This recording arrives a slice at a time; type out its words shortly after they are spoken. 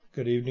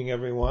Good evening,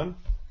 everyone.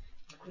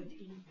 Good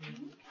evening.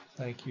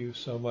 Thank you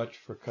so much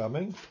for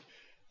coming.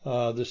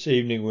 This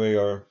evening we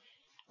are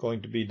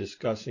going to be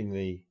discussing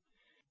the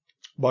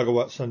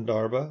Bhagavat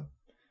Sandarbha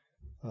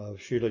of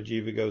Srila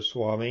Jiva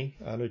Goswami,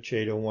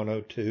 Anucheta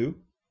 102.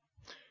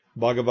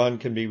 Bhagavan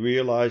can be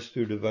realized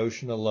through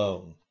devotion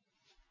alone.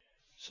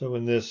 So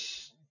in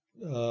this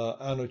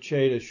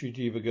Anucheta, Sri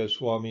Jiva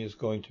Goswami is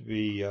going to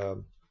be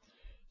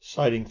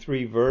citing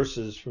three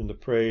verses from the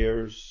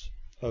prayers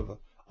of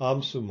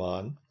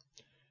Amsuman,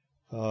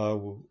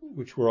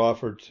 which were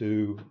offered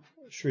to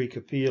Sri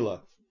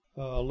Kapila.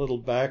 A little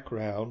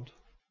background.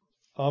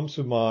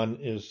 Amsuman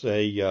is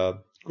a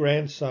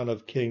grandson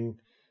of King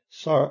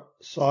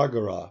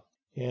Sagara,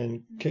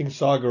 and King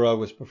Sagara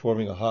was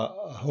performing a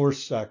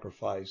horse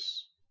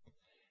sacrifice.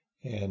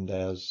 And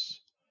as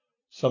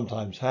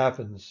sometimes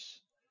happens,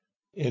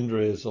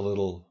 Indra is a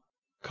little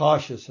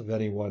cautious of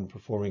anyone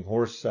performing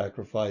horse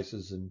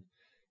sacrifices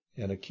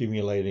and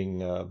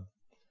accumulating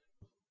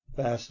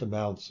vast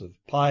amounts of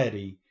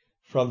piety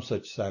from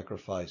such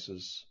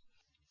sacrifices,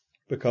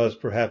 because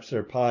perhaps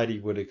their piety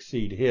would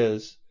exceed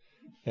his,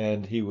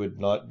 and he would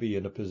not be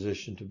in a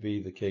position to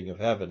be the king of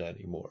heaven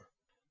anymore.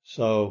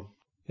 So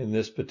in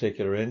this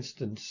particular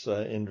instance,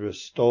 Indra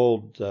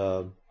stole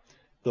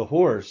the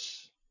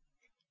horse.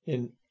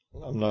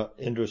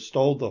 Indra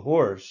stole the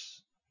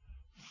horse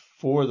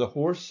for the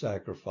horse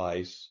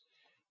sacrifice,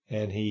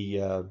 and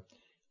he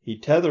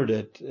tethered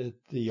it at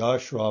the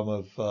ashram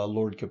of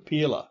Lord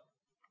Kapila,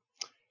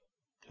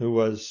 who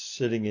was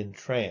sitting in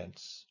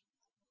trance.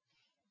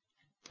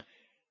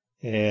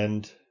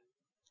 And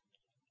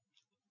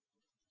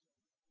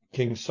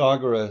King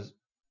Sagara's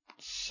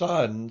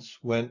sons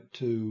went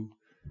to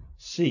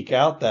seek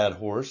out that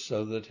horse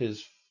so that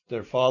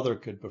their father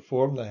could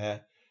perform the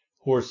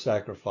horse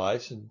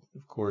sacrifice and,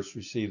 of course,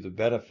 receive the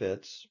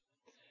benefits.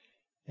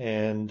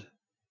 And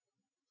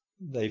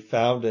they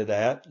found it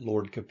at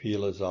Lord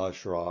Kapila's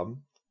ashram.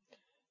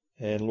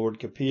 And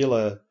Lord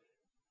Kapila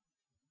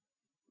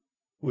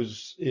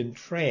was in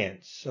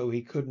trance, so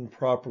he couldn't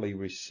properly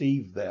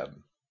receive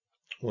them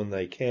when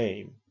they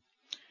came.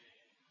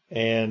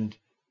 And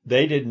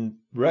they didn't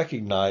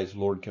recognize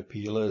Lord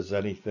Kapila as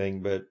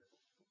anything but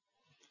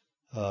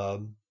a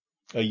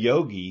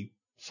yogi,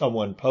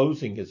 someone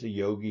posing as a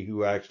yogi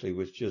who actually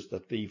was just a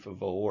thief of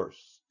a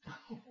horse.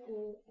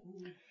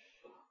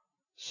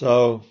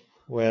 So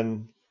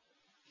when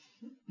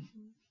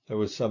there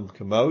was some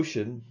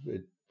commotion,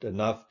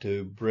 enough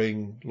to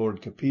bring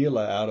Lord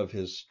Kapila out of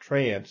his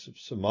trance of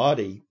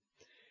samadhi,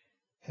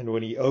 and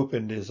when he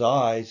opened his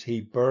eyes,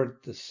 he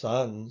burnt the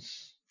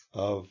sons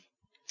of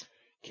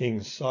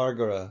King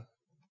Sagara.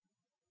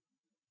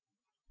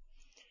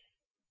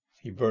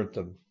 He burnt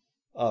them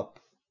up,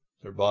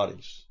 their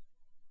bodies.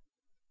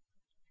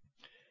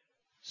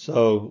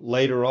 So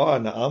later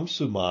on,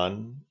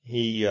 Amsuman,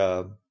 he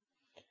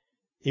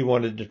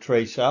wanted to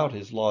trace out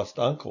his lost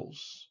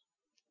uncles,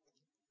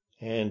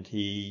 and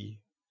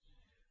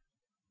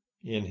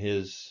in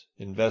his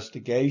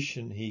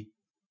investigation, he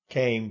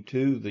came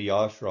to the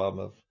ashram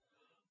of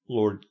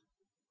Lord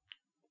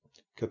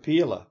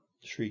Kapila,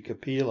 Sri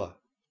Kapila,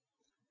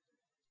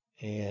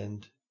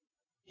 and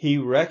he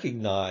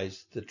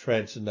recognized the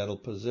transcendental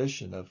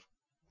position of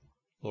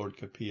Lord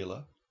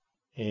Kapila,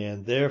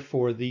 and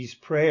therefore these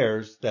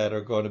prayers that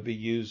are going to be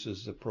used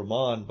as a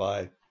praman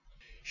by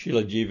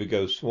Srila Jiva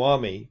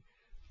Goswami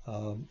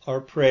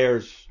are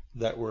prayers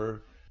that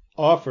were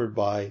offered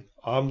by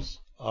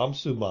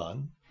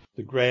Amsuman,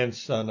 the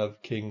grandson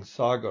of King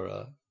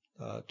Sagara,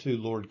 to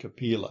Lord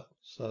Kapila.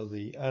 So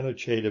the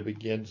Anucheta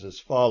begins as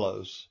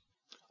follows.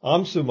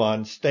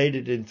 Amsuman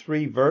stated in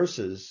three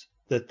verses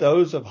that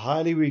those of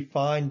highly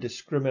refined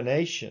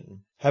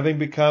discrimination, having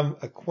become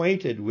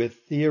acquainted with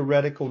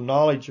theoretical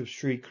knowledge of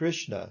Sri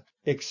Krishna,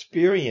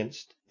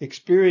 experience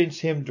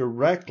him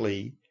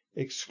directly,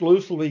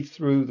 exclusively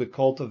through the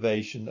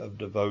cultivation of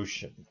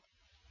devotion.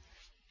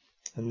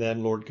 And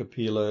then Lord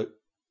Kapila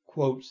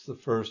quotes the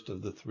first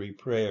of the three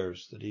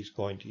prayers that he's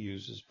going to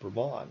use as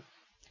praman.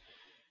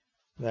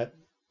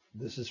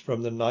 This is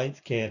from the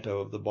 9th canto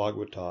of the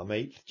Bhagavatam,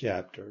 8th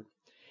chapter.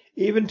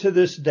 Even to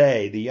this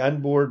day, the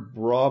unborn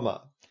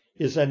Brahma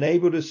is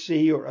unable to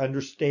see or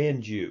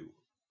understand you,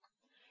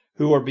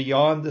 who are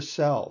beyond the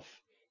self,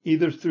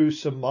 either through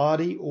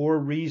samadhi or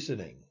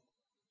reasoning.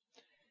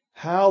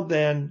 How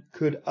then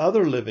could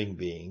other living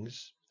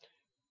beings,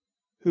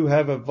 who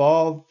have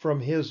evolved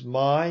from his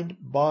mind,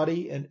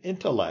 body, and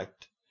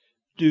intellect,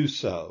 do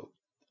so?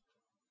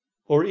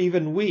 Or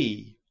even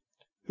we,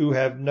 who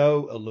have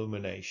no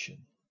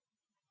illumination?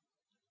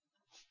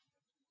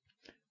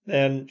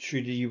 Then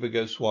Sri Jiva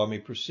Goswami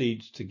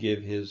proceeds to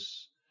give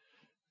his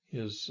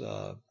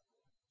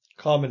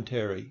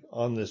commentary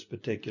on this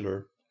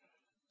particular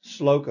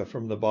sloka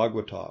from the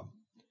Bhagavatam.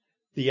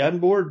 The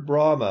unborn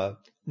Brahma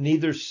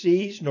neither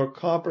sees nor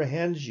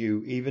comprehends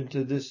you even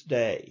to this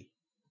day.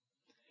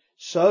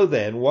 So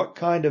then, what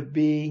kind of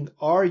being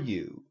are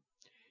you?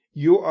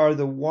 You are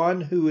the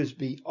one who is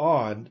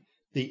beyond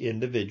the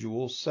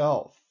individual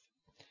self,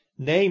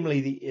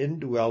 namely the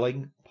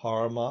indwelling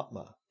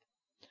Paramatma.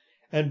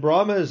 And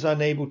Brahma is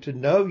unable to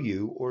know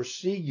you or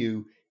see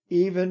you,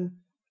 even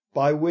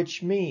by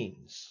which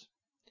means?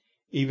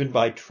 Even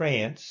by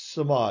trance,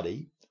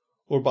 samadhi,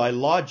 or by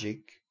logic,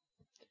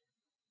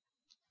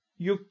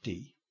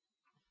 yukti.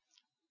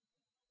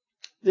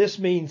 This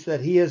means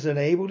that he is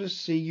unable to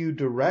see you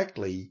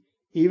directly,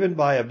 even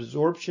by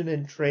absorption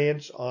in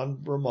trance on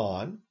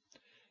Brahman,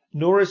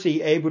 nor is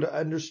he able to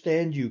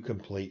understand you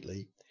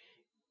completely,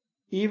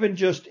 even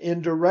just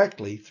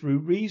indirectly through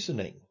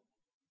reasoning.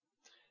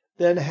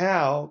 Then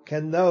how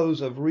can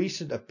those of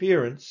recent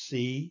appearance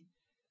see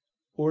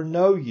or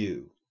know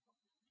you?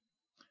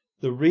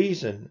 The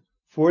reason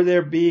for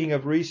their being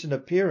of recent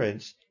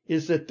appearance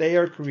is that they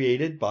are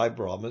created by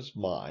Brahma's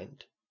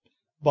mind,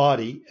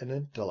 body, and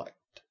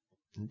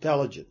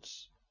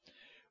intelligence,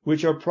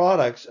 which are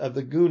products of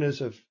the gunas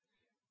of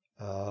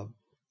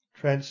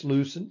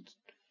translucent,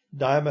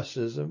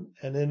 dynamism,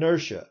 and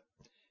inertia,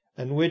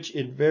 and which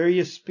in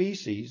various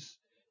species,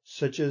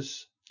 such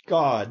as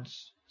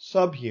gods,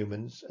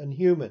 subhumans, and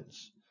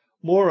humans.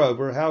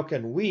 Moreover, how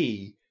can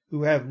we,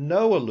 who have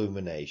no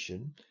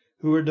illumination,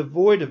 who are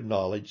devoid of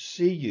knowledge,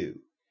 see you?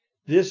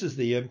 This is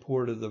the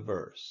import of the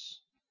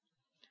verse.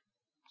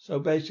 So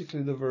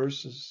basically the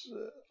verse is,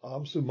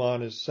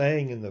 Amsuman is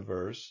saying in the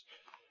verse,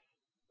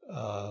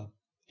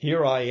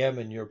 here I am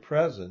in your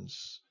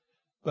presence,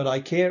 but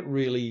I can't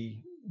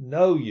really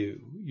know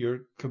you,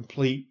 your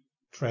complete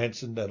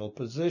transcendental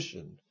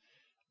position.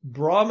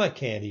 Brahma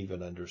can't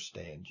even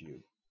understand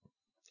you.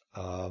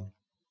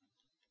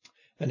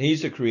 And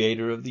he's the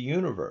creator of the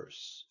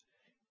universe.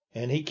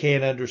 And he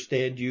can't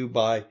understand you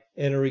by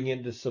entering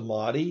into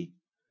samadhi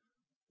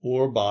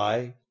or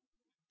by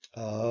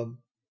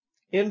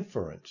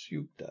inference,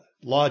 yukta,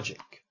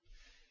 logic.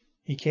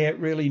 He can't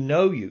really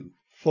know you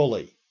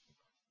fully.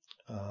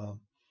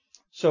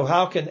 So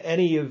how can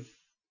any of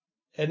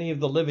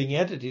the living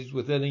entities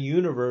within a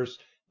universe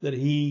that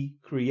he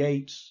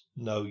creates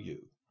know you?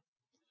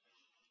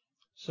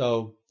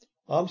 So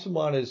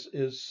Amsuman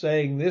is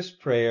saying this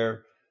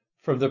prayer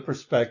from the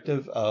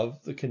perspective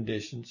of the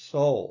conditioned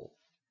soul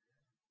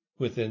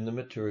within the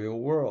material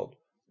world.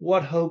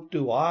 What hope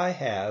do I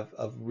have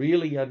of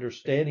really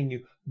understanding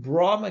you?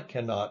 Brahma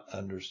cannot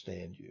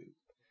understand you.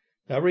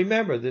 Now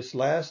remember, this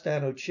last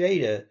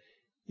Anucheta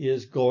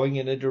is going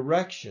in a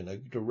direction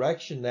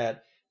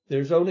that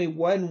there's only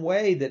one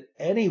way that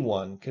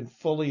anyone can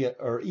fully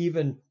or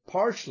even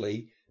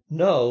partially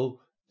know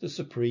the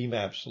supreme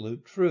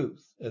absolute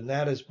truth, and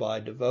that is by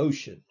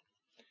devotion.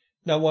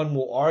 Now one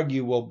will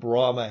argue, well,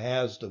 Brahma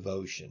has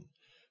devotion,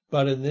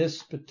 but in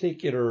this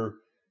particular,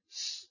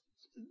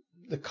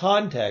 the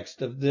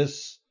context of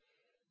this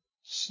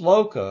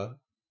sloka,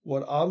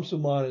 what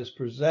Amsuman is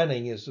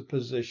presenting is the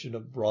position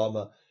of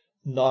Brahma,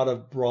 not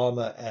of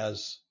Brahma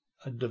as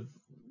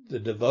the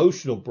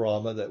devotional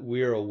Brahma that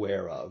we're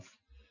aware of,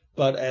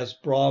 but as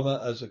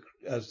Brahma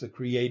as the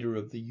creator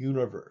of the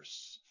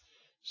universe.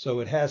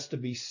 So it has to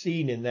be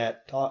seen in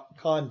that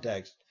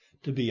context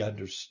to be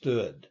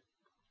understood.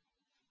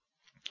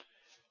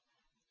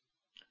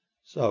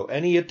 So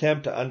any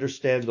attempt to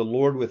understand the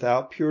Lord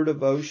without pure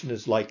devotion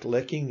is like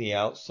licking the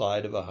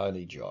outside of a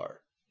honey jar.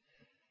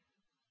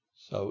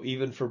 So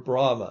even for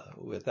Brahma,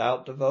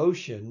 without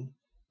devotion,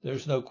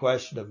 there's no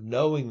question of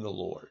knowing the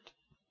Lord.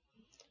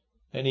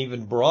 And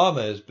even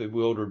Brahma is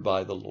bewildered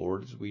by the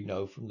Lord, as we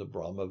know from the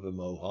Brahma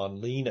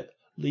Vimohan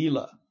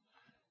Leela.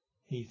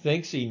 He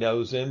thinks he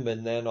knows him,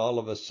 and then all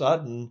of a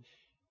sudden,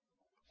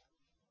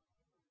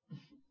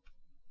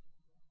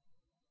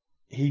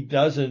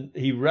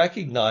 he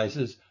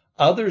recognizes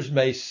others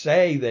may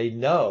say they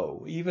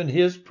know. Even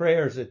his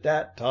prayers at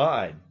that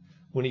time,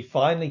 when he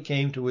finally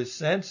came to his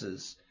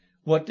senses,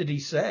 what did he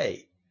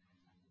say?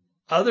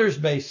 Others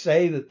may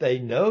say that they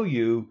know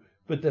you,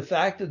 but the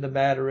fact of the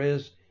matter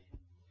is,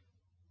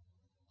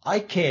 I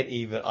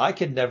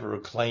can never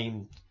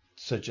claim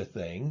such a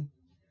thing.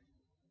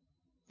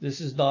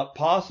 This is not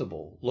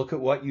possible. Look at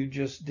what you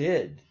just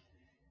did.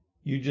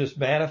 You just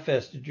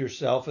manifested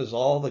yourself as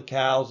all the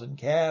cows and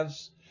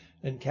calves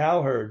and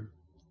cowherd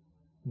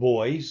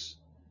boys,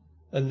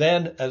 and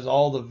then as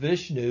all the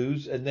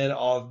Vishnus, and then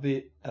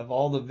of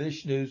all the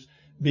Vishnus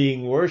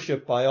being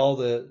worshipped by all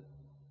the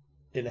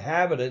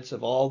inhabitants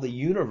of all the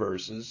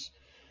universes.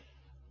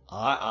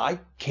 I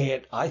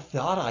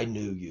thought I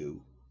knew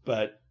you,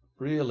 but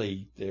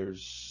really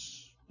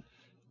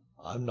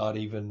I'm not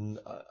even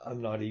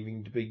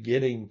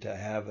beginning to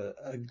have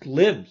a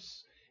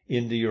glimpse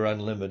into your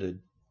unlimited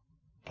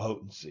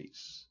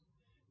potencies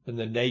and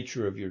the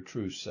nature of your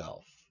true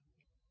self.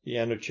 The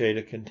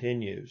Anucheta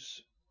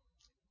continues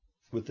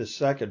with the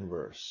second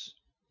verse.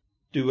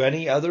 Do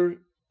any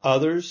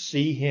others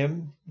see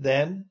him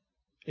then?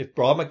 If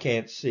Brahma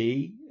can't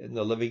see in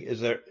the living,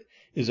 is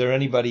there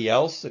anybody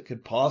else that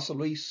could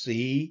possibly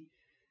see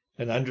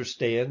and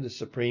understand the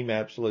supreme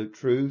absolute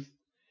truth?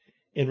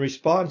 In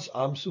response,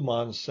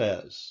 Amsuman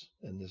says,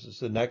 and this is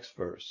the next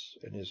verse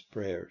in his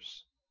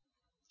prayers,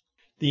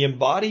 the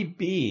embodied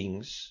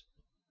beings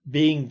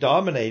being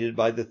dominated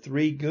by the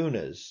three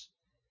gunas,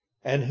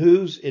 and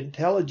whose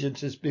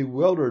intelligence is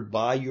bewildered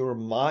by your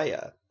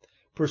Maya,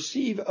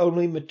 perceive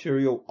only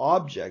material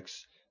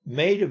objects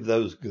made of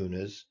those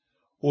gunas,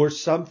 or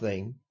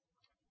something,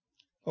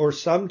 or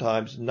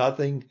sometimes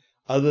nothing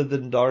other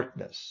than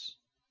darkness.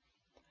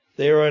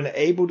 They are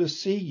unable to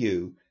see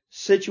you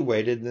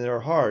situated in their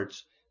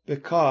hearts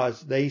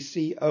because they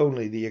see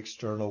only the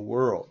external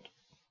world.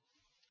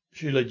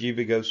 Srila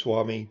Jiva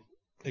Goswami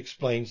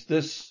explains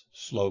this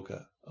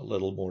sloka a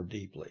little more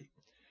deeply.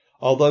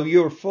 Although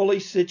you are fully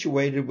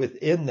situated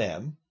within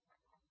them,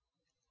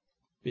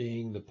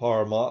 being the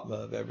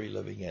Paramatma of every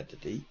living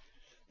entity,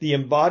 the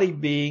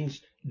embodied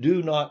beings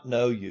do not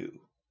know you.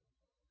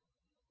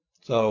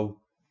 So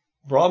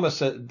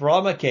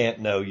Brahma can't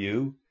know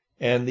you,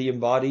 and the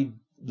embodied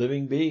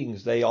living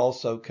beings, they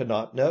also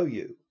cannot know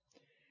you.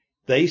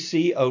 They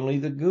see only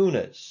the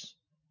gunas,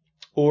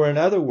 or in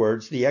other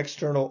words, the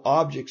external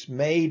objects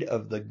made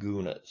of the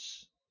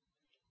gunas.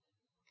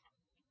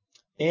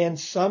 And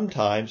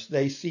sometimes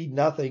they see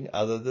nothing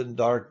other than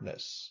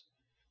darkness,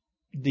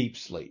 deep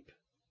sleep.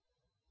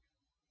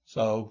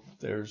 So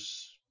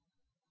there's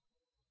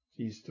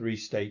these three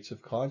states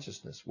of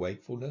consciousness: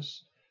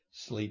 wakefulness,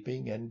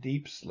 sleeping, and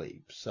deep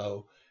sleep.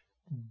 So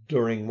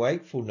during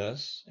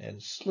wakefulness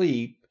and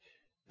sleep,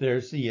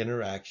 there's the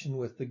interaction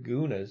with the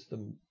gunas,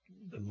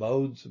 the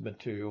modes of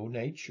material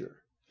nature.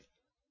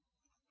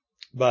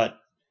 But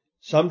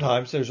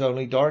sometimes there's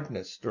only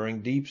darkness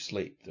during deep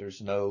sleep.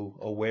 There's no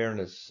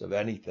awareness of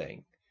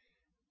anything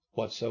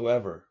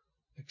whatsoever,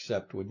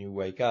 except when you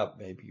wake up,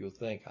 maybe you'll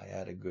think, I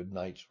had a good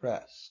night's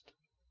rest.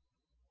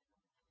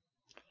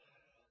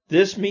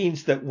 This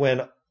means that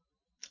when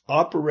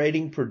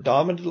operating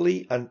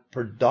predominantly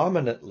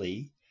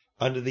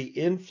under the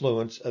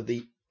influence of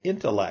the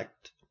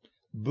intellect,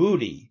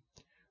 buddhi,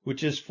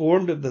 which is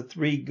formed of the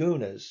three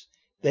gunas,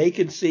 they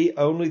can see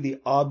only the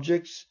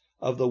objects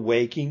of the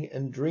waking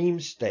and dream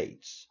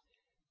states,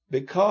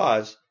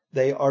 because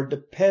they are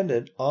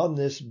dependent on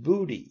this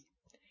buddhi.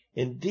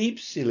 In deep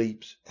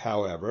sleeps,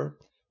 however,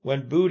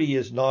 when buddhi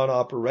is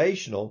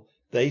non-operational,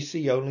 they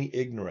see only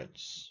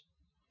ignorance,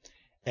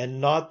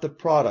 and not the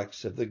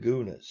products of the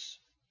gunas.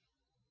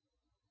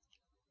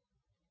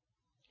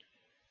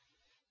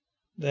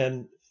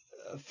 Then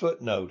a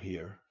footnote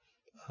here.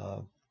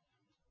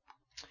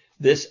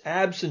 This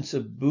absence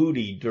of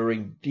buddhi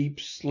during deep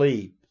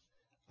sleep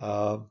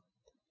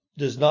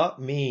does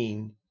not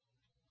mean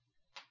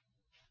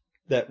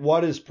that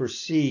what is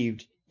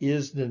perceived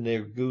is the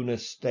nirguna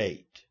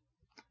state.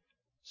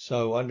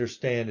 So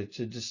understand it's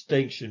a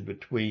distinction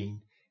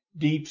between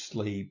deep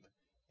sleep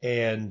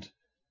and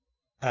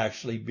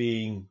actually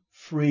being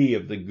free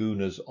of the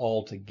gunas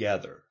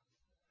altogether.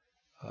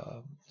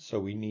 So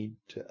we need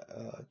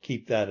to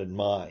keep that in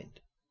mind.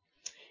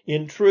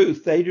 In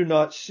truth, they do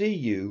not see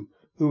you,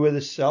 who are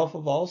the self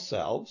of all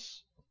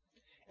selves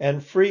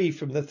and free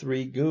from the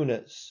three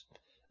gunas.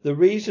 The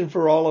reason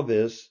for all of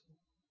this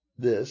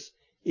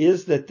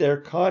is that their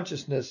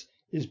consciousness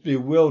is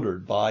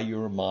bewildered by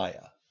your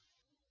Maya.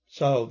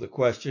 So the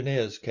question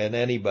is, can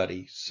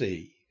anybody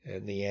see?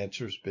 And the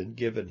answer's been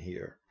given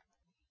here.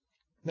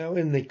 Now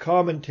in the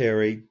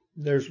commentary,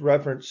 there's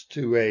reference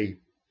to a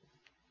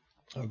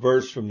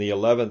verse from the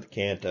 11th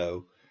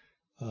canto,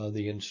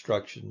 the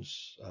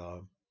instructions,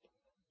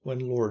 when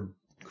Lord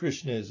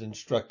Krishna is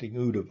instructing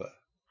Uddhava,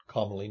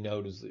 commonly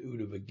known as the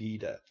Uddhava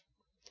Gita.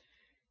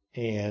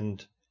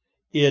 And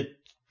it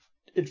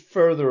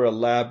further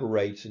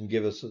elaborates and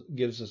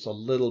gives us a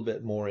little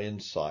bit more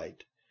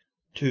insight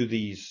to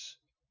these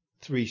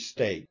three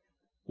states.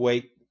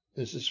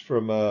 This is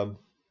from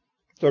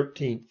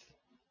 13th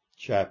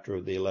chapter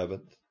of the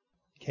 11th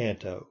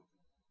canto.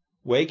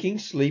 Waking,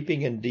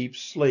 sleeping, and deep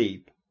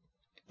sleep,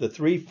 the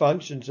three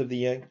functions of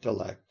the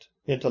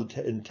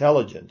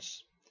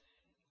intelligence,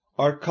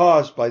 are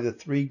caused by the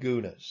three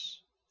gunas.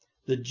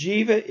 The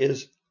jiva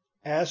is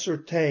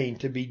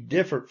ascertained to be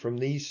different from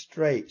these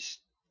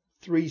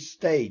three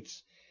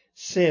states,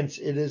 since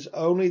it is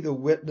only the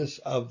witness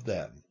of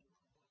them.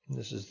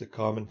 This is the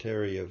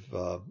commentary of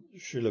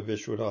Srila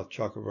Vishwanath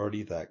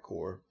Chakravarti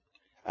Thakur.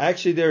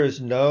 Actually, there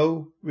is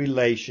no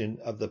relation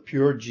of the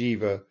pure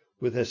jiva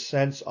with his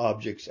sense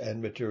objects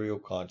and material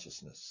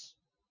consciousness.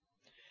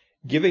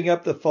 Giving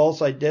up the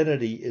false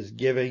identity is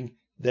giving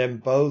them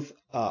both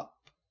up.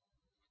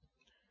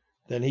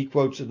 Then he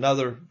quotes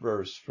another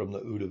verse from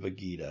the Uddhava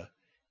Gita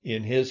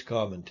in his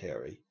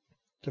commentary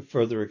to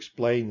further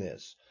explain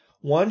this.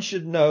 One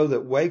should know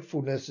that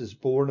wakefulness is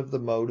born of the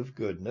mode of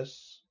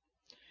goodness,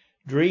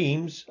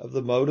 dreams of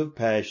the mode of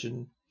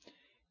passion,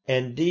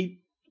 and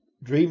deep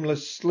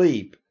dreamless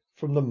sleep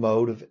from the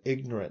mode of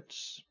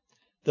ignorance.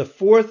 The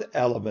fourth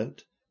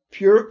element,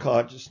 pure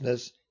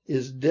consciousness,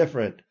 is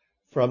different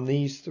from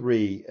these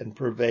three and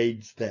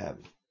pervades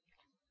them.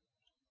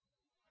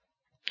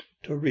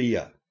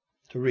 Turiya.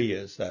 Turiya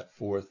is that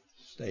fourth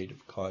state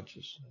of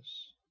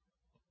consciousness.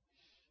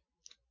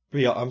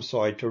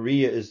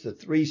 Turiya is the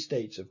three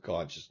states of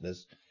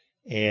consciousness,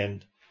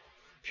 and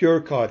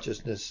pure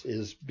consciousness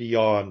is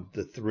beyond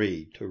the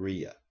three,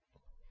 Turiya.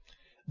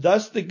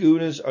 Thus the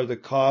gunas are the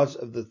cause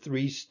of the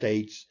three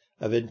states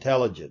of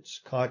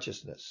intelligence,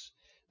 consciousness.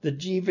 the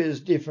jiva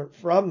is different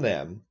from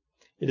them.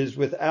 It is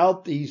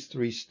without these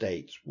three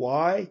states.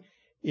 Why?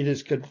 It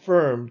is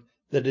confirmed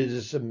that it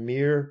is a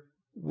mere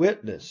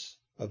witness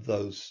of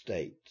those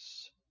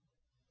states.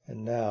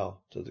 And now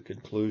to the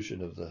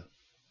conclusion of the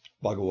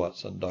Bhagavat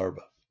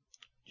Sandarbha.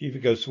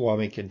 Jiva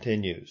Goswami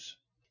continues,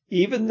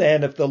 even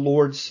then, if the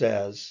Lord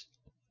says,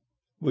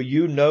 will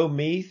you know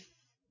me?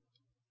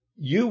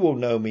 You will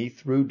know me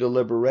through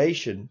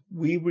deliberation.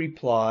 We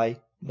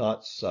reply,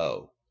 not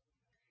so.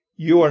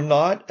 You are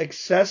not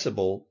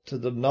accessible to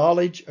the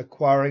knowledge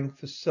acquiring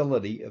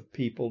facility of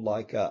people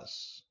like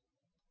us.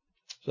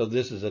 So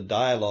this is a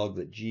dialogue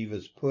that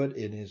Jiva's put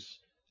in his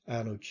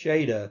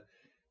Anucheta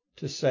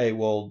to say,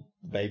 well,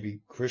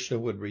 maybe Krishna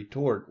would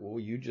retort, well,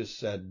 you just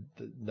said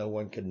that no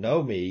one can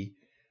know me,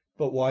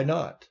 but why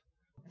not?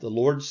 The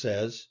Lord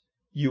says,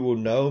 you will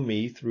know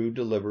me through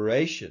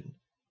deliberation.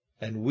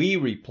 And we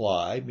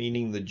reply,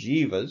 meaning the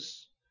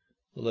jivas,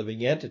 the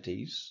living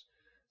entities,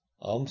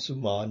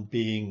 Amsuman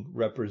being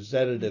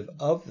representative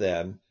of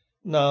them,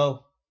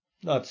 no,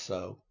 not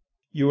so.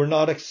 You are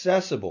not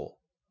accessible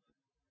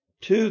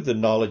to the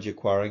knowledge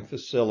acquiring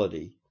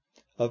facility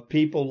of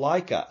people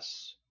like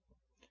us,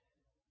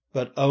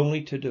 but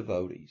only to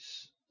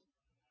devotees.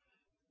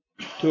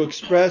 To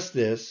express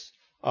this,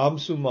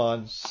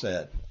 Amsuman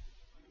said,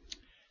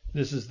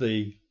 this is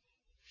the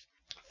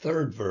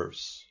third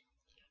verse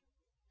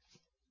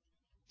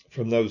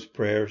from those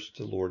prayers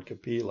to Lord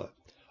Kapila.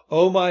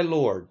 O my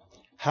Lord,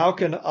 how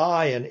can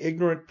I, an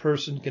ignorant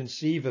person,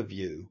 conceive of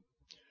you,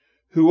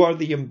 who are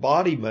the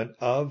embodiment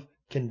of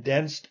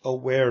condensed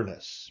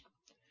awareness,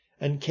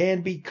 and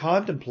can be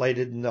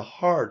contemplated in the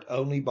heart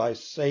only by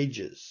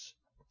sages,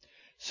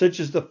 such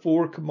as the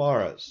four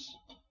Kumaras,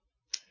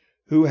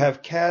 who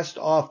have cast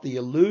off the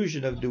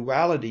illusion of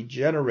duality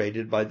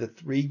generated by the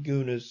three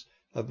gunas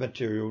of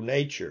material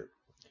nature,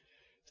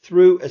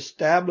 through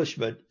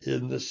establishment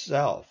in the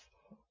self,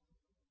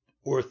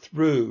 or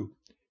through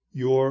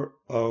your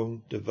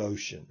own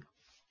devotion.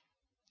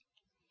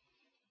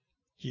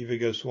 Jiva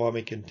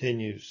Goswami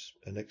continues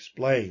and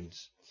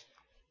explains,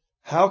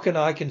 how can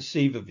I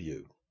conceive of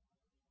you,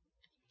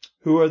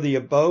 who are the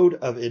abode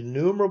of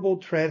innumerable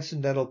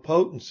transcendental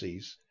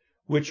potencies,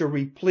 which are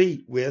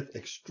replete with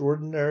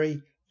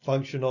extraordinary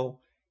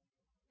functional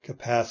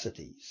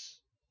capacities?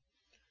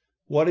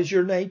 What is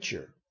your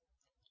nature?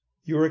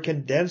 You are a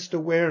condensed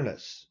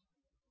awareness,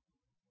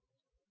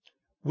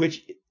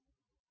 which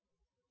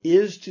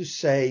is to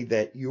say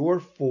that your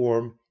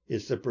form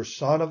is the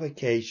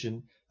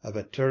personification of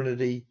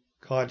eternity,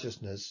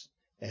 consciousness,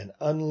 and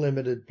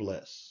unlimited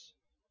bliss.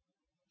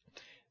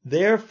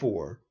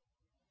 Therefore,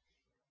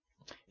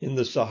 in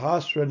the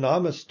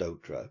Sahasranama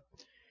Stotra,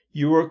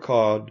 you are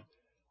called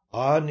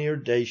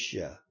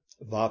Anirdeshya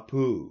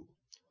Vapu,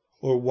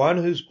 or one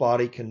whose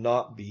body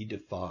cannot be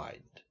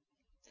defined.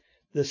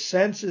 The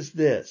sense is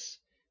this: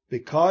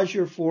 because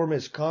your form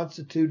is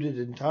constituted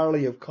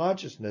entirely of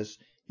consciousness,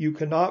 you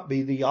cannot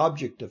be the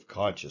object of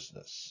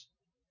consciousness.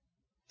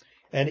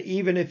 And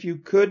even if you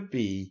could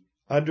be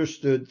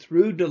understood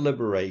through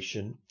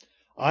deliberation,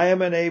 I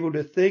am unable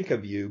to think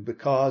of you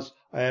because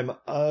I am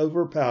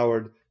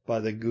overpowered by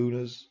the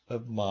gunas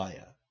of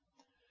Maya.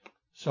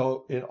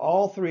 So in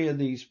all three of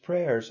these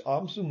prayers,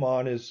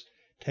 Amsuman is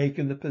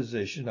taken the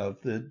position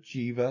of the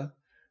jiva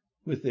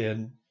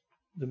within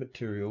the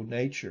material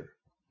nature.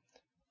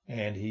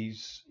 And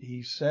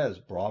he says,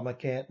 Brahma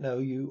can't know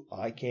you,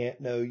 I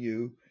can't know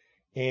you,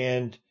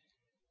 and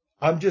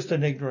I'm just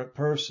an ignorant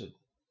person.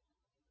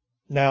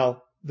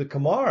 Now, the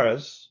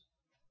Kumaras,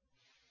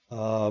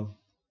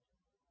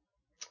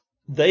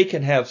 they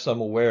can have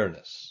some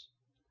awareness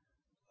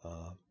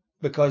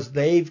because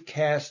they've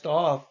cast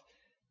off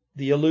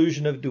the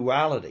illusion of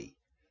duality.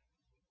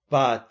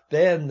 But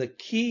then the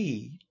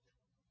key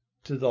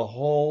to the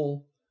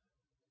whole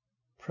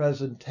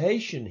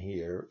presentation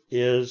here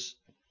is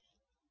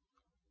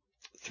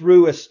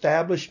through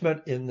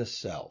establishment in the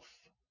self,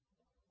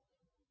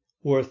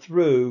 or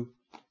through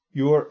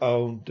your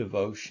own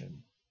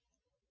devotion.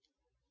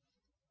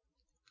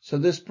 So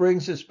this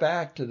brings us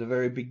back to the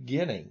very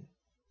beginning,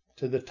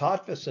 to the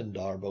Tattva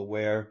Sandarbha,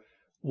 where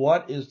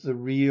what is the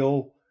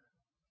real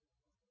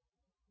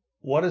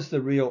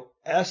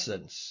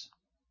essence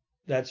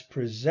that's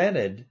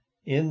presented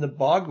in the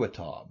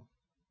Bhagavatam?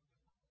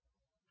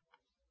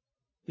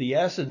 The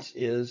essence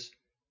is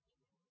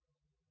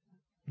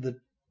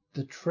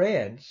the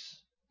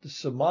trance, the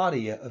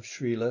samadhi of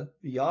Srila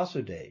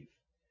Vyasadeva.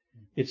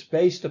 It's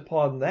based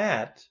upon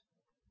that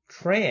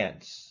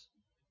trance,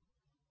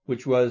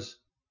 which was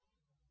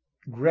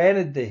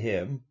granted to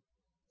him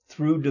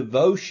through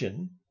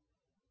devotion,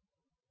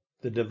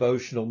 the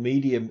devotional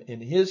medium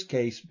in his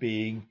case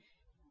being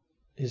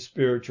his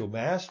spiritual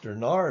master,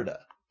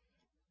 Narada.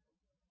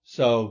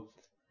 So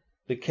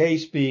the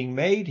case being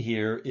made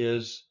here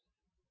is,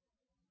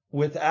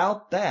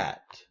 without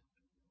that,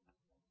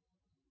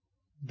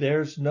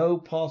 there's no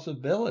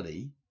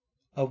possibility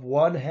of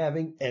one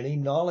having any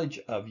knowledge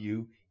of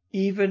you,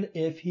 even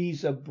if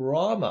he's a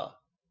Brahma,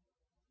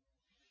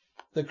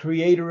 the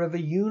creator of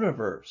a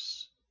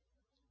universe.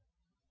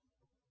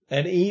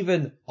 And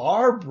even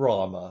our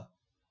Brahma,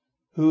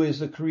 who is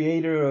the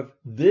creator of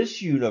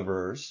this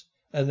universe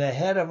and the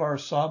head of our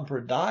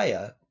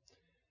sampradaya,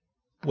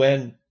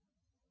 when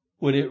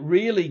it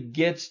really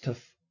gets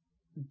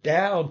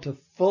down to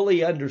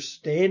fully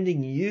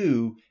understanding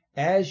you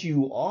as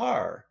you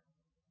are,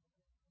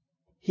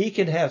 he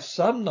can have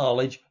some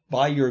knowledge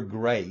by your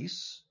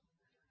grace.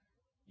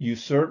 You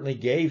certainly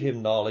gave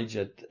him knowledge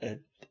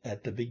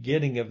at the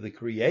beginning of the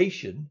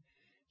creation.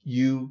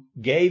 You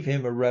gave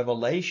him a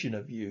revelation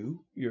of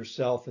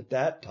yourself at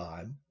that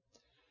time.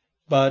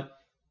 But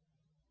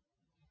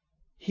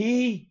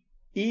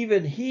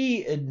even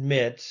he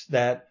admits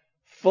that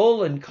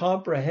full and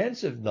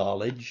comprehensive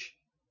knowledge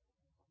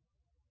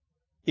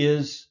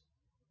is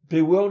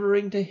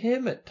bewildering to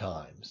him at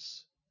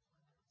times,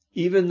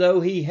 even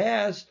though he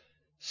has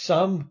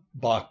some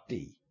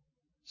bhakti,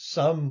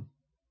 some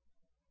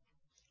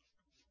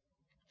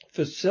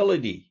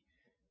facility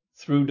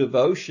through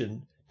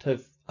devotion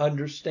to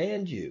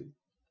understand you.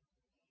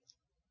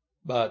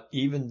 But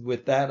even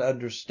with that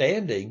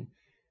understanding,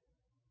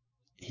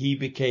 he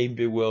became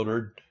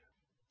bewildered,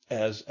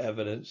 as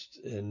evidenced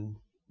in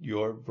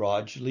your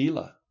Vraj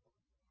Leela.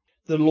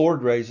 The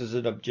Lord raises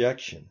an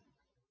objection.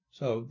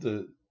 So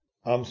the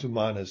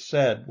Amsuman has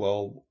said,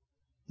 well,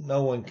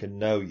 no one can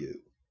know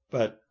you.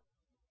 But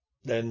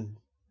then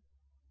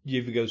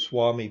Jiva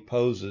Goswami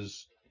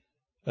poses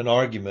an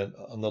argument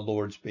on the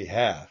Lord's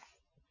behalf.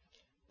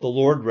 The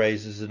Lord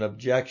raises an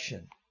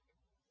objection.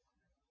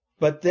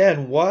 But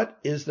then what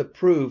is the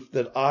proof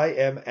that I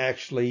am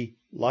actually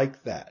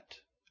like that?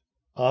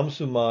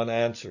 Amsuman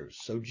answers.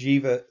 So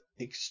Jiva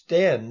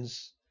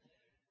extends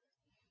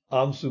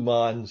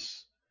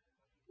Amsuman's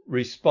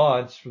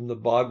response from the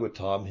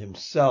Bhagavatam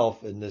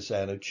himself in this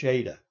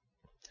Anucheta.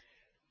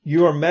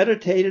 You are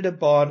meditated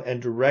upon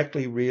and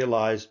directly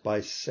realized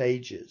by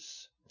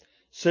sages,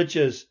 such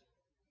as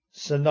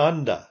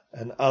Sananda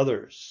and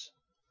others,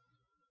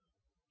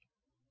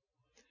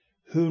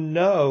 who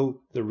know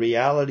the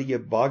reality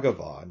of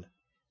Bhagavan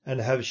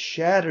and have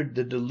shattered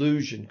the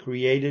delusion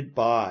created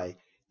by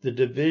the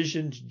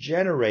divisions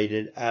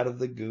generated out of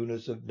the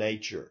gunas of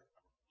nature.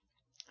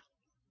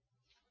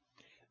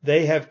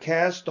 They have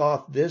cast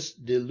off this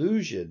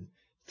delusion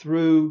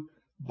through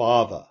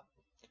bhava,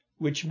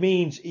 which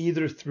means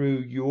either through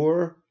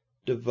your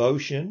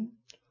devotion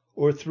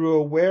or through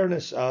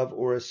awareness of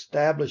or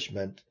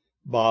establishment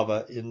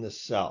bhava in the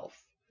self.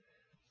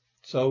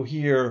 So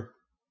here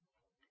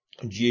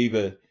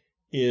Jiva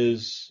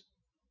is,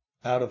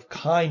 out of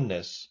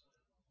kindness,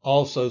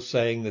 also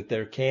saying that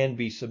there can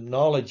be some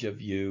knowledge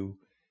of you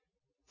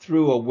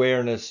through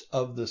awareness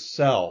of the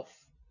self,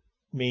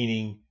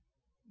 meaning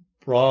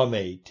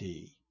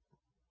Brahmeti,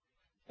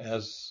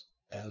 as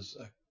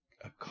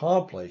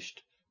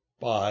accomplished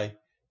by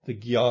the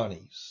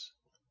Jnanis.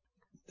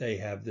 They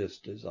have this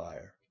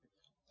desire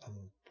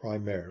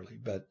primarily,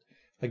 but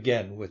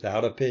again,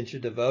 without a pinch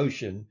of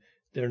devotion,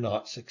 they're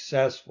not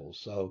successful.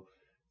 So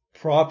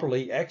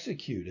properly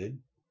executed,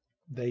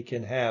 they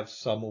can have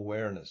some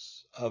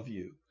awareness of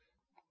you.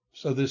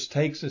 So this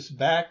takes us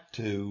back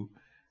to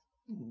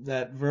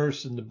that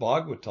verse in the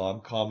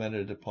Bhagavatam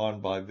commented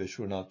upon by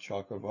Vishwanath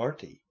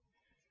Chakravarti,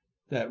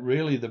 that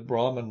really the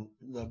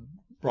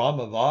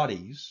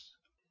Brahmavadis,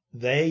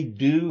 they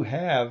do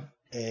have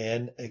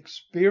an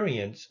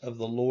experience of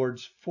the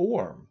Lord's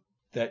form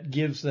that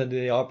gives them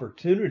the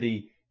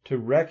opportunity to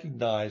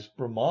recognize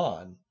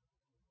Brahman.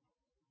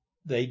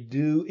 They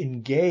do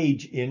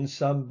engage in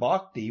some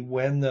bhakti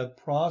when the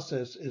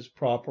process is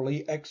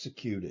properly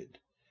executed.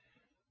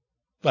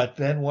 But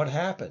then what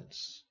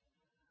happens?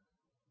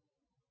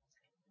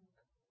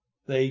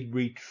 They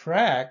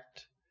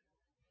retract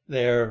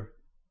their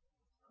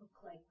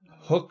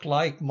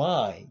hook-like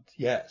mind,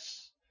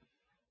 yes,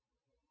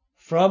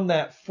 from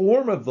that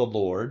form of the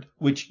Lord,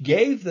 which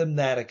gave them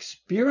that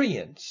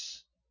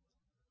experience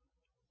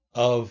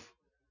of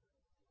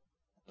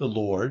the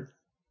Lord,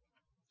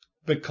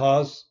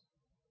 because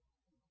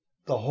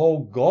the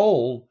whole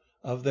goal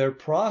of their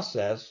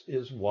process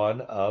is one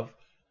of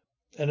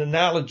an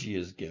analogy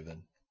is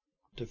given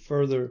to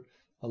further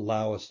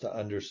allow us to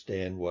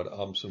understand what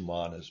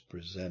Amsuman has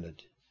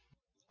presented.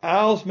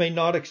 Owls may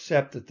not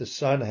accept that the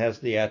sun has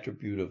the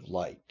attribute of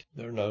light.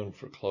 They're known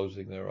for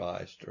closing their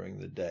eyes during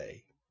the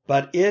day.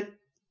 But it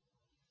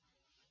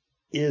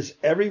is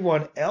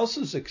everyone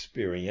else's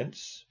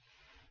experience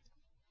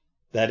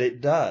that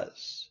it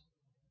does.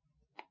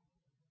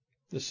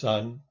 The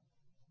sun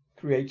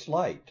creates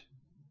light.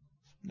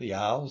 The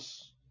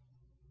owls,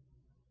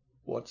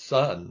 what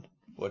sun?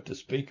 What to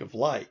speak of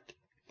light?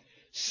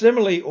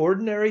 Similarly,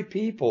 ordinary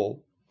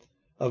people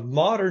of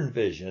modern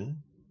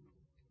vision,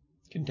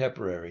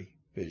 contemporary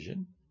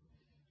vision,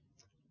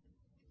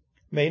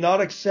 may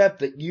not accept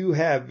that you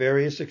have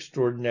various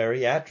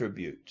extraordinary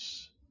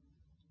attributes.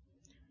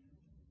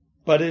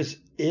 But it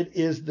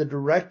is the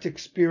direct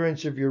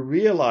experience of your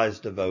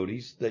realized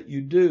devotees that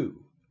you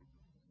do.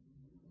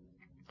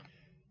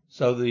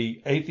 So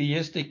the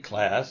atheistic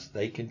class,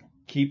 they can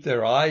keep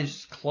their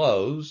eyes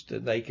closed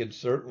and they can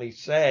certainly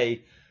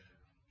say,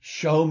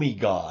 show me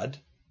God.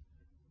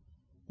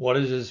 What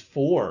is his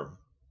form?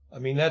 I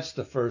mean, that's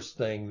the first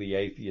thing the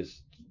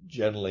atheist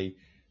generally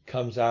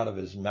comes out of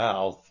his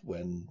mouth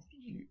when,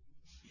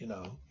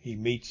 he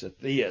meets a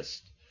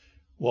theist.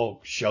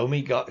 Well, show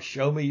me God,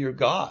 show me your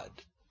God.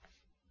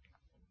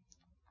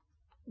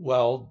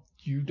 Well,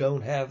 you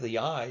don't have the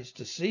eyes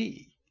to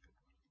see.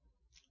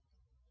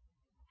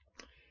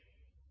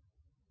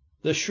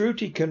 The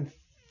Shruti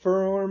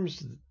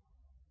confirms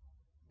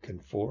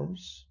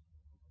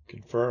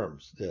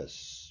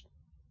this,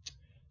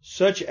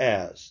 such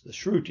as the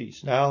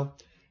Shrutis. Now,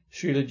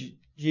 Srila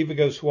Jiva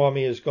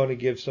Goswami is going to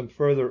give some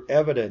further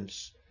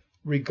evidence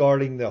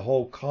regarding the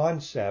whole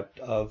concept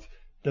of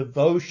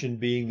devotion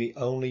being the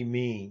only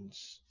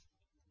means.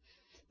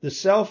 The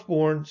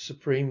self-born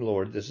Supreme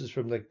Lord, this is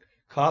from the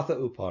Katha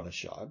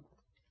Upanishad,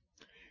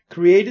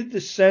 created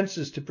the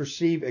senses to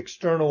perceive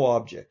external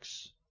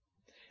objects,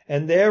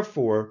 and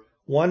therefore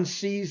one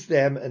sees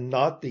them and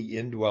not the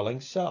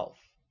indwelling self.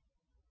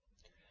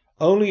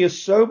 Only a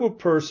sober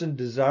person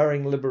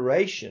desiring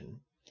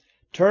liberation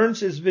turns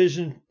his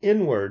vision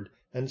inward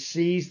and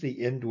sees the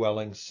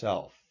indwelling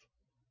self.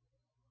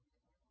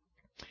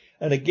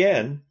 And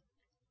again,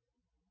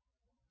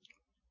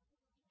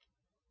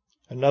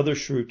 another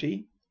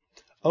Shruti,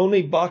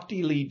 only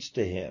bhakti leads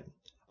to him.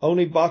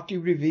 Only bhakti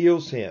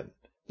reveals him.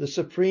 The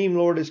Supreme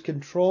Lord is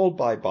controlled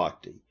by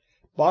bhakti.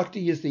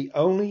 Bhakti is the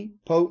only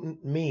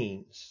potent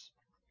means.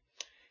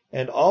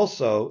 And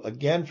also,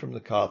 again from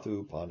the Katha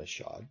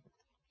Upanishad,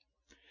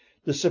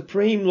 the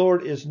Supreme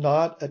Lord is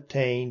not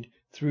attained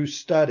through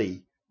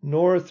study,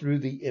 nor through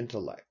the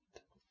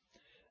intellect,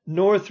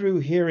 nor through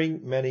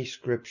hearing many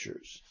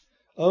scriptures.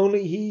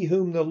 Only he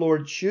whom the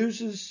Lord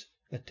chooses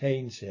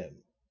attains him.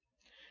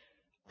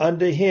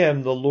 Unto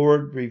him the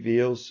Lord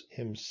reveals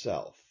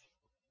himself.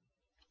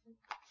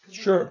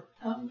 Sure.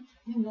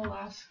 In the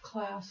last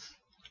class,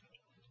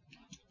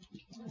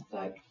 I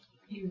thought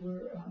you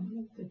were,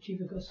 that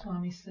Jiva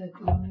Goswami said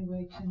the only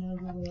way to know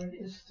the Lord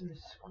is through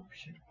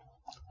scripture.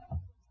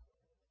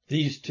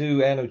 These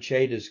two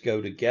Anuchetas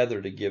go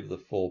together to give the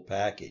full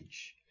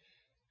package.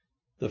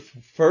 The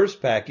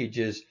first package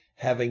is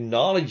having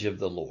knowledge of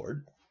the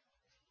Lord.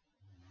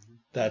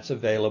 That's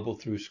available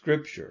through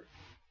Scripture.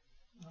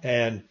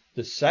 And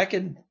the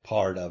second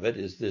part of it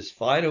is this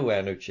final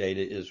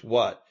Anucheta is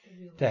what?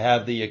 To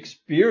have the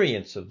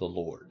experience of the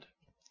Lord.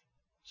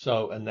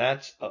 So, and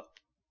that's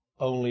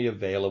only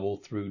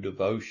available through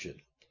devotion.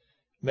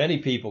 Many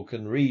people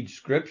can read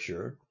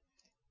Scripture,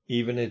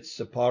 even it's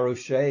a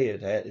paroshe,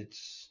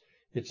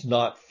 it's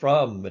not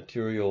from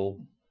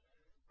material,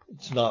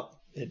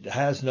 it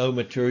has no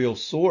material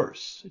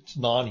source. It's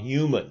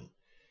non-human.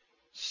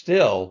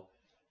 Still,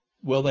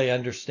 will they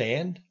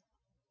understand?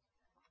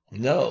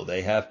 No,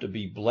 they have to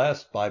be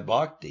blessed by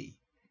bhakti.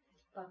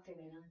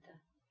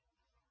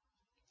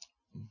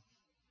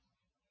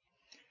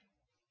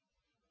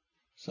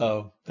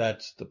 So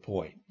that's the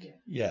point.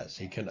 Yes,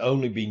 he can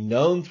only be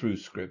known through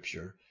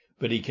Scripture,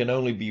 but he can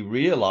only be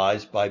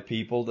realized by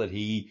people that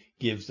he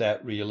gives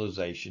that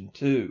realization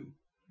to.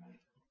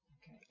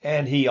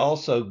 And he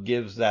also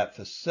gives that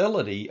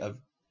facility of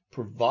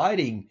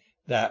providing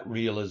that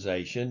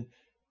realization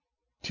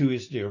to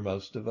his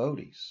dearmost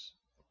devotees.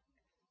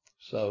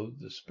 So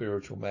the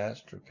spiritual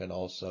master can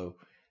also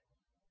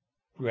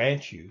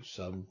grant you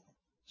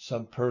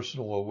some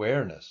personal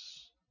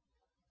awareness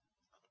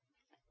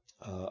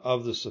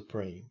of the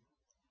Supreme.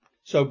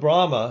 So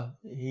Brahma,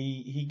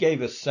 he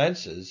gave us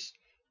senses,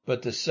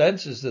 but the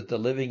senses that the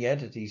living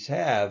entities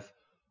have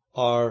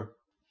are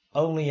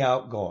only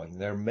outgoing.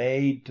 They're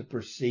made to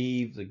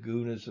perceive the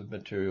gunas of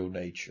material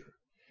nature,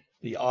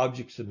 the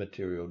objects of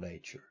material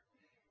nature.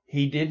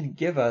 He didn't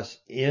give us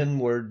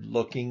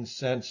inward-looking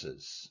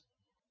senses.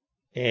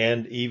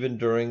 And even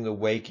during the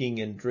waking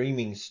and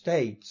dreaming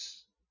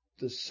states,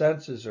 the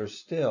senses are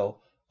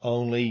still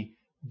only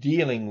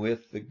dealing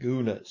with the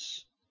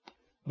gunas.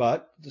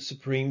 But the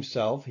Supreme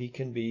Self, he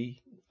can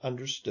be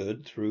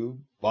understood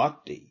through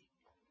bhakti,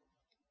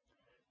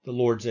 the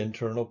Lord's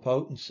internal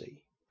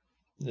potency.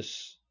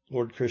 This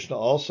Lord Krishna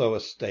also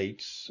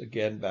states,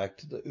 again back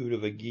to the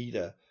Uddhava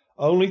Gita,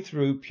 only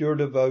through pure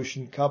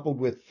devotion coupled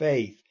with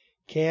faith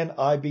can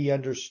I be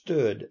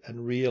understood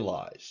and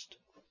realized.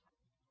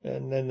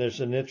 And then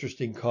there's an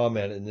interesting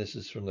comment, and this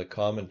is from the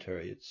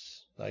commentary.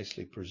 It's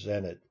nicely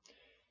presented.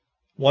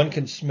 One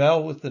can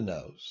smell with the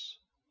nose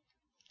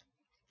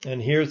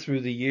and hear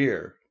through the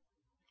ear.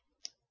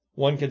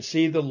 One can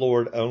see the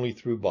Lord only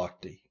through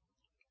bhakti.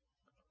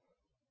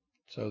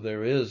 So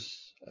there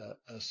is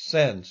a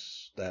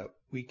sense that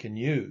we can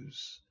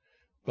use,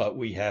 but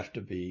we have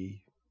to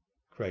be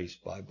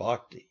graced by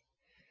bhakti.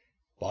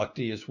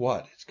 Bhakti is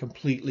what? It's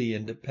completely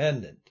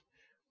independent.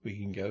 We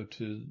can go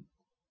to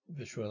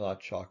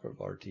Vishwanath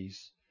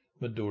Chakravarti's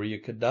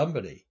Madhurya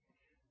Kadambini.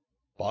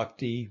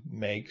 Bhakti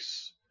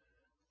makes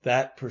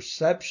that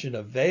perception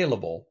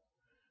available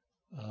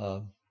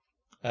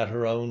at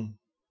her own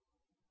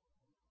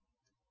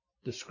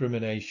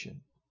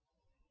discrimination.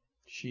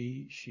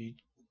 She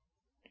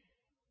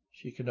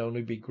can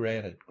only be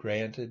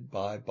granted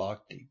by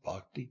bhakti.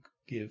 Bhakti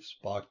gives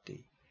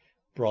bhakti.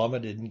 Brahma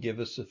didn't give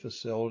us a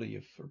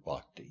facility for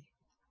bhakti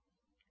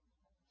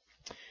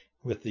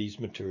with these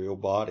material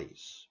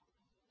bodies.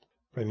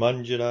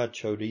 Premanjana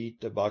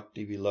chodita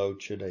bhakti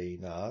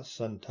vilochanena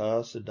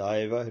santa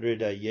sadaiva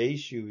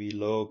hridayeshu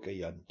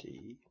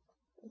vilokayanti.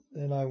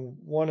 And I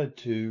wanted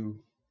to,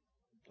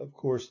 of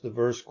course, the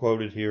verse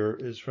quoted here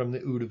is from the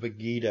Uddhava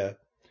Gita,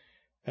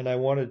 and I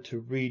wanted to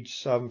read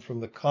some from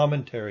the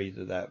commentary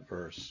to that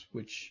verse,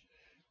 which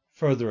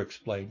further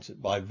explains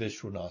it by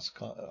Vishwanath's.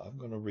 I'm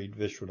going to read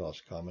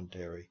Vishwanath's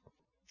commentary.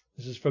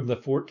 This is from the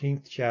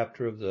 14th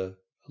chapter of the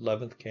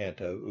 11th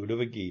canto,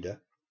 Uddhava Gita.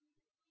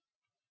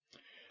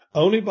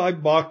 Only by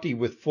bhakti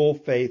with full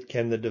faith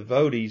can the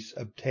devotees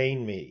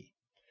obtain me,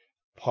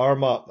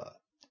 Paramatma,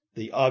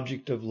 the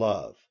object of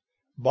love.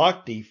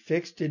 Bhakti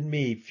fixed in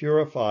me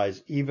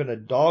purifies even a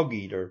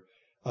dog-eater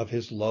of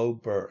his low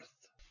birth.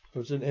 It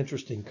was an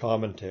interesting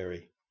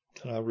commentary,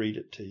 and I'll read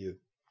it to you.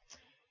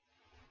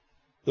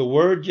 The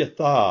word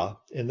yatha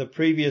in the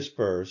previous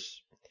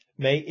verse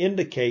may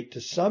indicate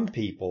to some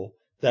people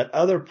that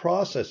other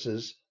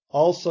processes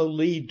also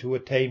lead to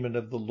attainment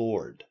of the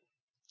Lord,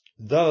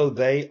 though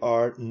they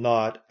are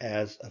not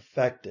as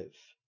effective.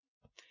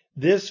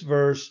 This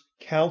verse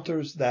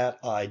counters that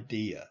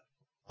idea.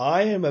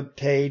 I am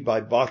obtained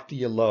by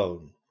bhakti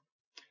alone,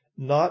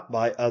 not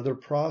by other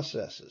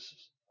processes.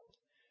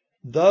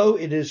 Though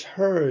it is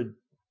heard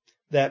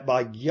that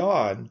by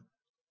Gyan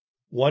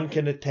one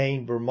can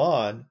attain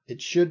Brahman,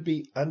 it should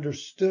be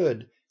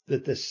understood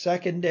that the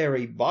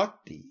secondary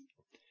bhakti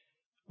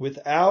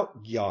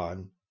without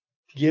Gyan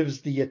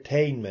gives the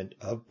attainment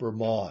of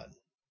Brahman.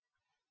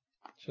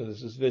 So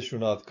this is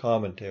Vishwanath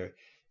commentary.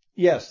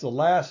 Yes, the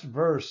last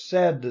verse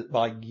said that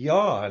by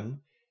Gyan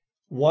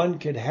one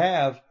could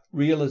have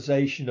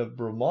realization of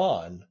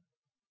Brahman,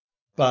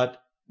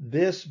 but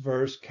this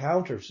verse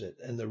counters it.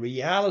 And the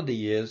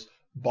reality is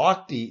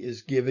bhakti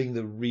is giving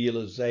the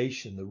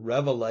realization, the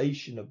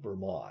revelation of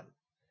Brahman.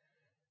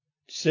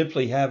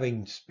 Simply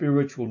having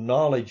spiritual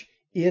knowledge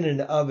in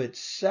and of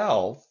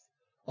itself,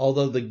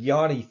 although the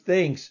jnani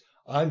thinks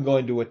I'm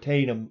going to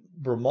attain a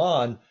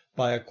Brahman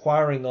by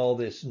acquiring all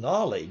this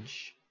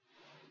knowledge,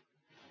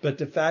 but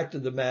the fact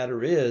of the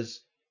matter is,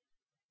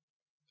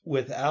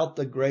 without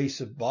the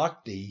grace of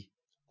bhakti,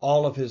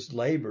 all of his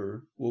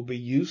labor will be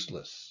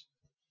useless.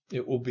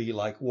 It will be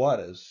like what?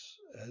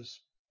 As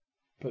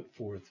put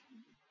forth,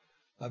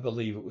 I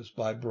believe it was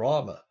by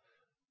Brahma,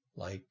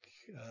 like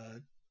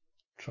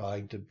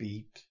trying to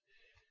beat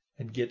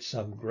and get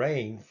some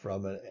grain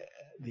from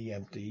the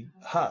empty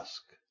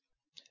husk.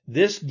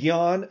 This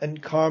jnana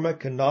and karma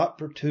cannot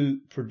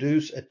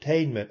produce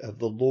attainment of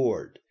the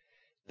Lord.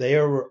 They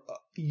are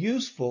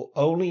useful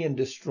only in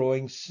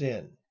destroying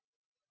sin.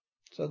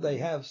 So they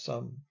have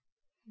some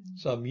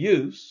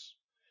use.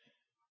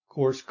 Of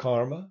course,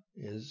 karma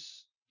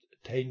is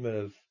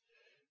attainment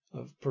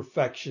of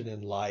perfection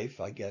in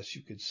life, I guess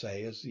you could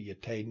say, is the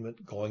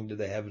attainment, going to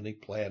the heavenly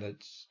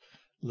planets,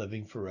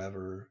 living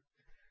forever,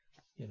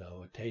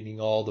 attaining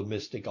all the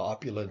mystic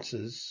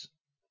opulences,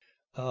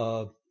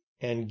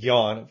 and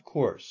jnana, of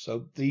course.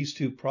 So these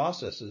two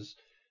processes,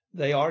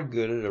 they are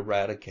good at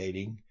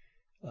eradicating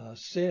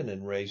sin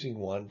and raising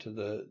one to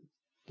the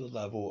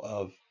level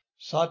of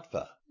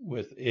sattva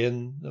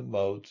within the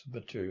modes of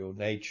material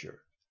nature,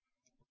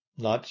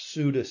 not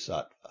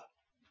suddha-sattva,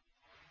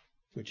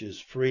 which is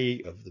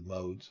free of the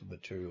modes of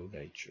material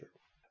nature.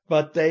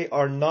 But they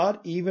are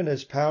not even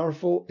as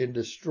powerful in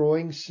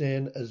destroying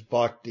sin as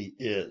bhakti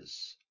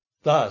is.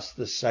 Thus,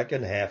 the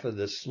second half of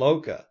this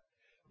sloka,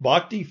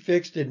 bhakti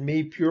fixed in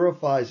me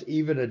purifies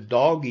even a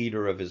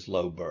dog-eater of his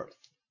low birth.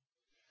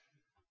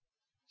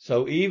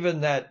 So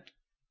even that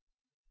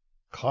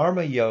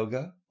karma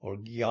yoga or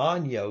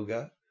jnana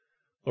yoga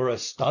or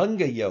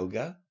astanga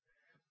yoga,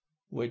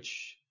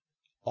 which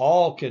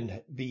all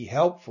can be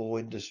helpful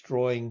in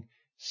destroying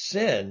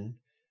sin,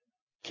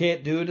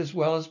 can't do it as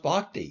well as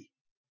bhakti.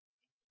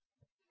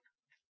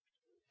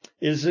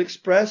 It is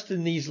expressed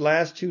in these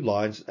last two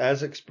lines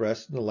as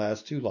expressed in the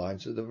last two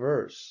lines of the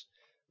verse.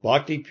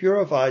 Bhakti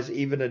purifies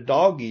even a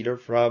dog-eater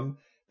from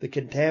the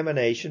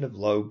contamination of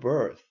low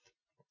birth.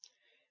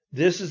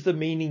 This is the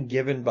meaning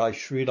given by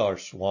Sridhar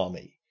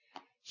Swami.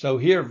 So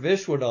here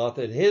Vishwanath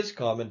in his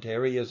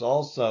commentary is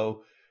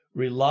also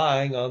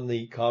relying on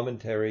the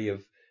commentary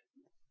of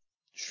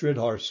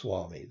Sridhar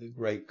Swami, the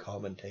great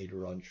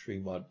commentator on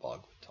Srimad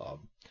Bhagavatam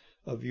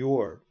of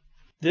yore.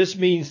 This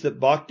means that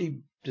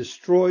bhakti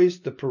destroys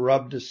the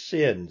parabdha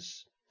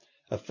sins,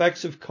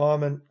 effects of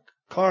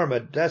karma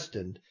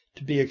destined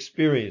to be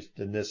experienced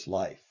in this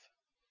life.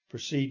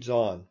 Proceeds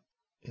on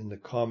in the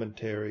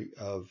commentary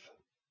of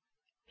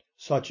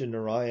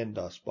Satyanarayan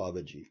Das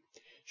Babaji.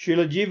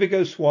 Srila Jiva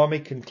Goswami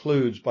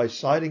concludes by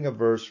citing a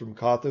verse from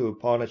Katha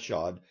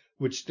Upanishad,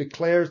 which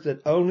declares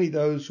that only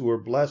those who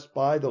are blessed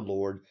by the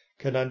Lord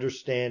can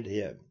understand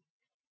him.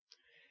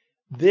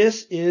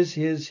 This is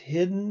his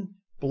hidden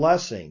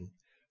blessing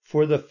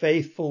for the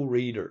faithful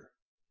reader.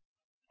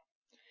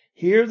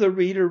 Here the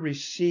reader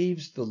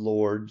receives the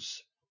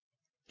Lord's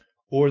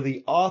or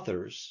the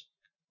author's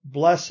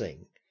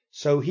blessing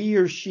so he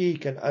or she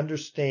can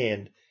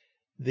understand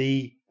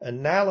the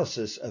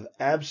analysis of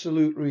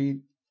absolute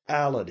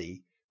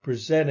reality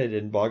presented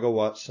in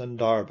Bhagavat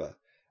Sandarbha,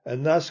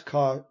 and thus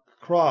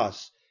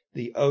cross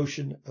the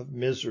ocean of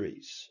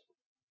miseries.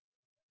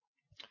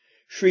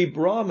 Sri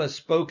Brahma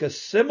spoke a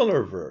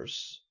similar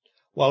verse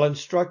while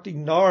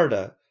instructing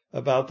Narada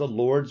about the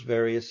Lord's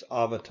various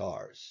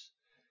avatars.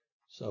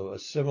 So a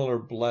similar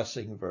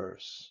blessing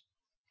verse.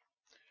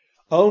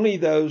 Only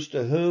those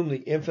to whom the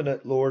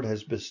infinite Lord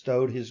has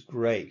bestowed his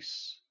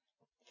grace,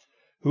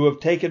 who have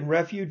taken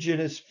refuge in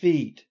his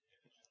feet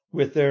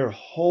with their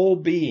whole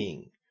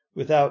being,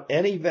 without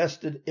any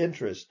vested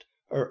interest,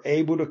 are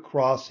able to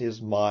cross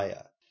his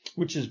Maya,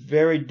 which is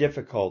very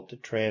difficult to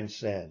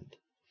transcend,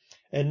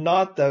 and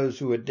not those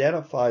who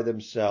identify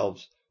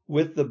themselves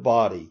with the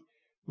body,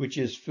 which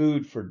is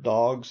food for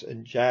dogs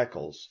and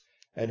jackals,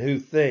 and who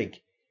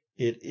think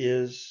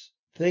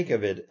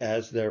of it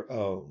as their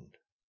own.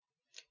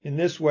 In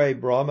this way,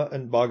 Brahma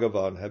and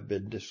Bhagavan have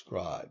been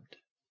described.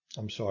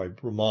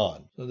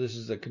 Brahman. So this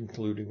is the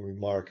concluding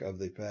remark of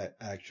the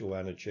actual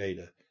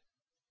Anucheta.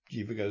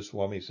 Jiva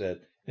Goswami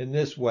said, in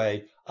this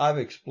way, I've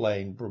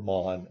explained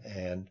Brahman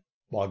and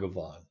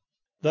Bhagavan.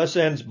 Thus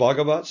ends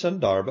Bhagavat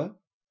Sandarbha,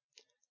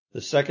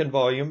 the second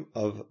volume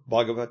of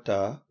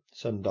Bhagavata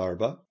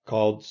Sandarbha,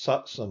 called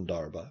Sat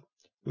Sandarbha,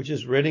 which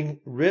is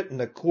written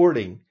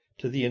according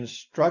to the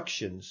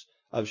instructions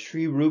of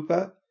Sri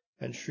Rupa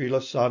and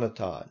Srila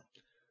Sanatan,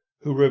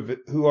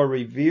 who are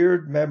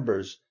revered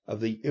members of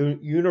the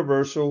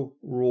Universal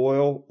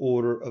Royal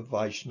Order of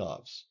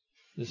Vaishnavas.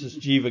 This is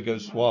Jiva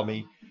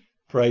Goswami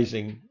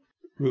praising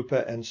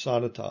Rupa and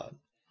Sanatan.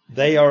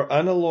 They are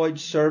unalloyed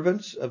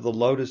servants of the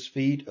lotus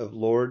feet of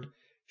Lord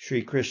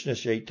Sri Krishna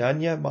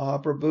Chaitanya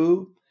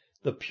Mahaprabhu,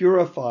 the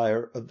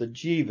purifier of the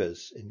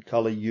jivas in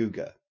Kali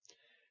Yuga,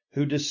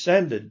 who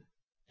descended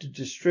to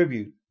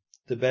distribute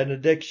the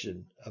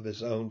benediction of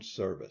his own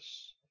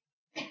service.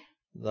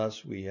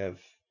 Thus we have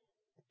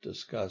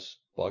discussed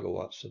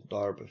Bhagavat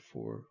Sandarbha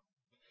for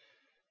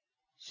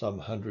some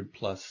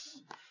 100+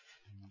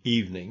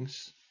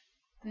 evenings.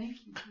 Thank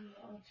you.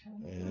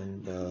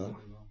 And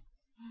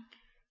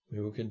we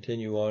will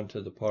continue on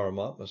to the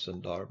Paramatma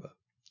Sandarbha.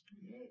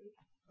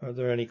 Are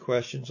there any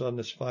questions on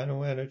this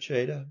final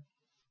Anucheta?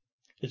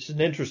 It's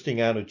an interesting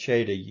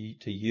Anucheta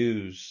to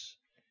use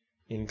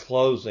in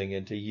closing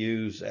and to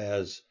use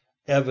as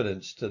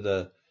evidence to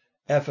the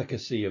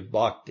efficacy of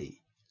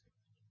bhakti.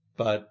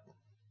 But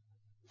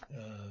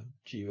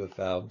Jiva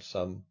found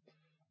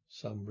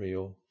some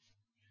real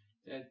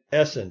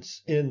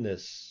essence in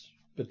this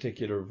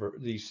particular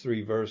these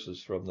 3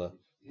 verses from the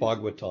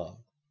Bhagavatam.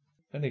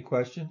 Any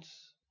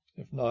questions?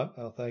 If not,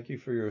 I'll thank you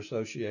for your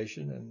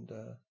association, and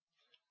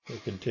we'll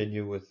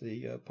continue with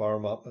the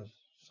Paramatma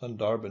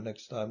Sandarbha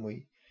next time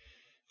we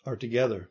are together.